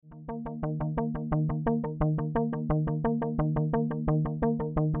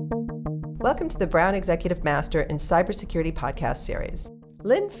Welcome to the Brown Executive Master in Cybersecurity podcast series.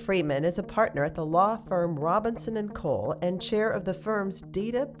 Lynn Freeman is a partner at the law firm Robinson & Cole and chair of the firm's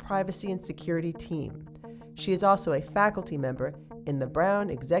Data, Privacy, and Security team. She is also a faculty member in the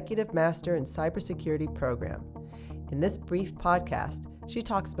Brown Executive Master in Cybersecurity program. In this brief podcast, she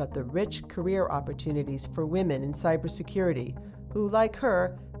talks about the rich career opportunities for women in cybersecurity who, like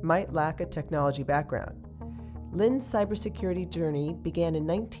her, might lack a technology background. Lynn's cybersecurity journey began in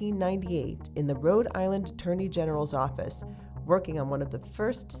 1998 in the Rhode Island Attorney General's office, working on one of the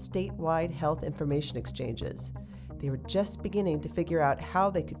first statewide health information exchanges. They were just beginning to figure out how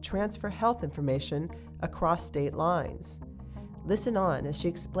they could transfer health information across state lines. Listen on as she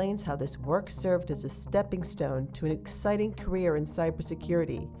explains how this work served as a stepping stone to an exciting career in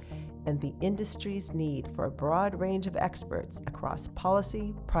cybersecurity and the industry's need for a broad range of experts across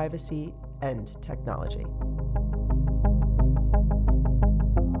policy, privacy, and technology.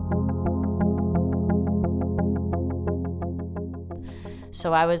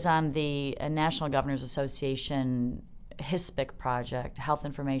 So I was on the National Governors Association HISPIC project, Health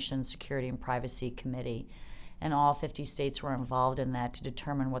Information Security and Privacy Committee, and all 50 states were involved in that to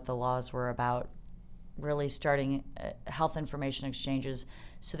determine what the laws were about really starting health information exchanges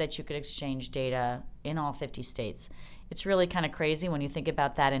so that you could exchange data in all 50 states. It's really kind of crazy when you think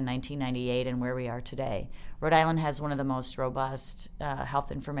about that in 1998 and where we are today. Rhode Island has one of the most robust health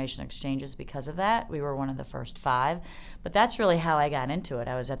information exchanges because of that. We were one of the first 5. But that's really how I got into it.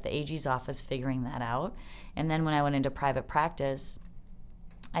 I was at the AG's office figuring that out. And then when I went into private practice,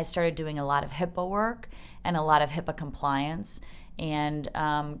 I started doing a lot of HIPAA work and a lot of HIPAA compliance. And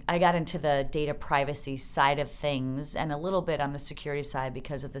I got into the data privacy side of things and a little bit on the security side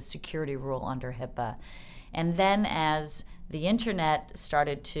because of the security rule under HIPAA. And then as the internet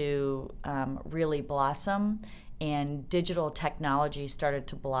started to really blossom and digital technology started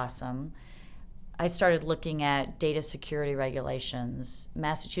to blossom, I started looking at data security regulations.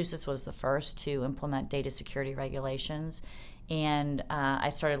 Massachusetts was the first to implement data security regulations, and I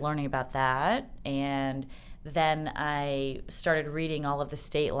started learning about that. And then I started reading all of the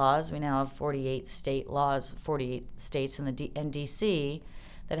state laws. We now have 48 state laws, 48 states in DC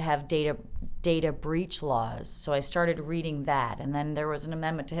that have data breach laws. So I started reading that, and then there was an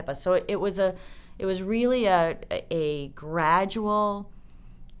amendment to HIPAA. So it was really a gradual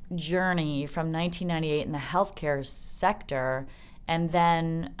journey from 1998 in the healthcare sector, and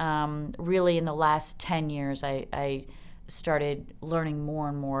then really in the last 10 years, I started learning more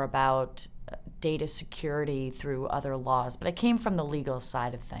and more about data security through other laws. But I came from the legal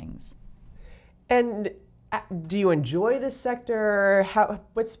side of things. And do you enjoy this sector?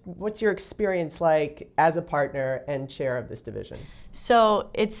 What's your experience like as a partner and chair of this division?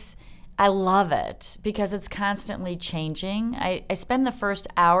 So I love it because it's constantly changing. I spend the first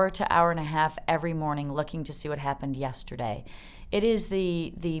hour to hour and a half every morning looking to see what happened yesterday. It is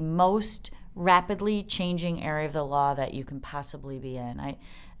the most rapidly changing area of the law that you can possibly be in.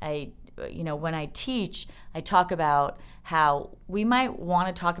 When I teach, I talk about how we might want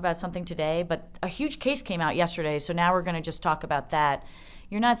to talk about something today, but a huge case came out yesterday, so now we're going to just talk about that.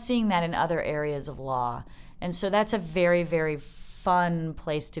 You're not seeing that in other areas of law. And so that's a very, very fun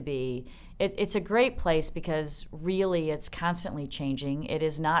place to be. It's a great place because really it's constantly changing. It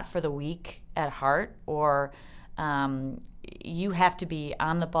is not for the weak at heart, or you have to be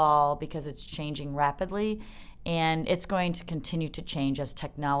on the ball because it's changing rapidly. And it's going to continue to change as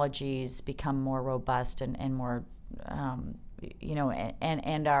technologies become more robust and more,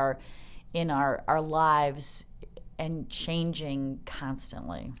 and are in our lives and changing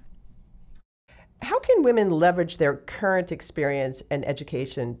constantly. How can women leverage their current experience and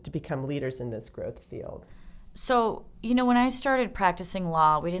education to become leaders in this growth field? So, when I started practicing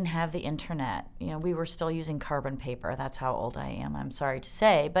law, we didn't have the internet. We were still using carbon paper. That's how old I am, I'm sorry to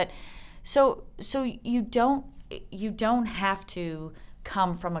say. But So you don't have to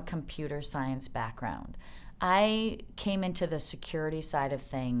come from a computer science background. I came into the security side of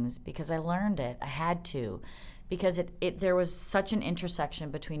things because I learned it. I had to, because there was such an intersection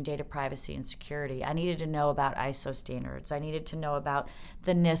between data privacy and security. I needed to know about ISO standards. I needed to know about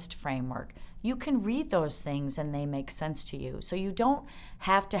the NIST framework. You can read those things and they make sense to you. So you don't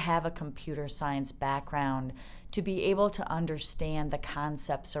have to have a computer science background to be able to understand the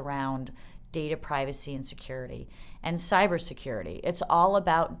concepts around data privacy and security and cybersecurity. It's all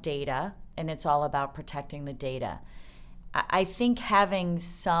about data, and it's all about protecting the data. I think having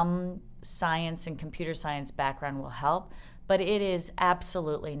some science and computer science background will help, but it is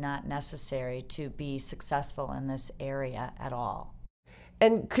absolutely not necessary to be successful in this area at all.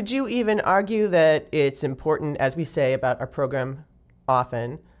 And could you even argue that it's important, as we say about our program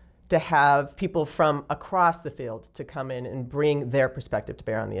often, to have people from across the field to come in and bring their perspective to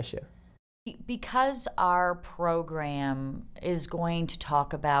bear on the issue? Because our program is going to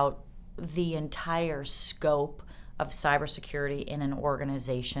talk about the entire scope of cybersecurity in an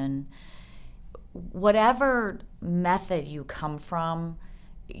organization, whatever method you come from,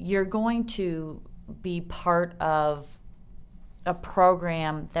 you're going to be part of a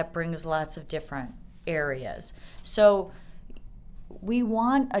program that brings lots of different areas. So we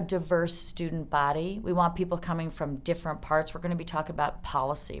want a diverse student body. We want people coming from different parts. We're going to be talking about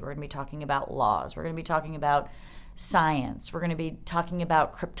policy. We're going to be talking about laws. We're going to be talking about science. We're going to be talking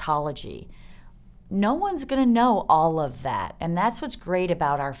about cryptology. No one's going to know all of that. And that's what's great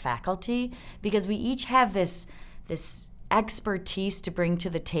about our faculty, because we each have this expertise to bring to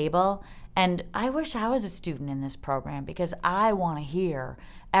the table. And I wish I was a student in this program, because I want to hear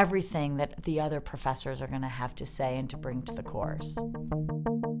everything that the other professors are going to have to say and to bring to the course.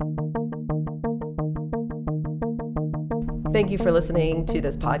 Thank you for listening to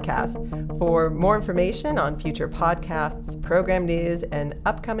this podcast. For more information on future podcasts, program news, and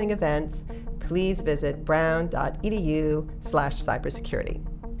upcoming events, please visit brown.edu/cybersecurity.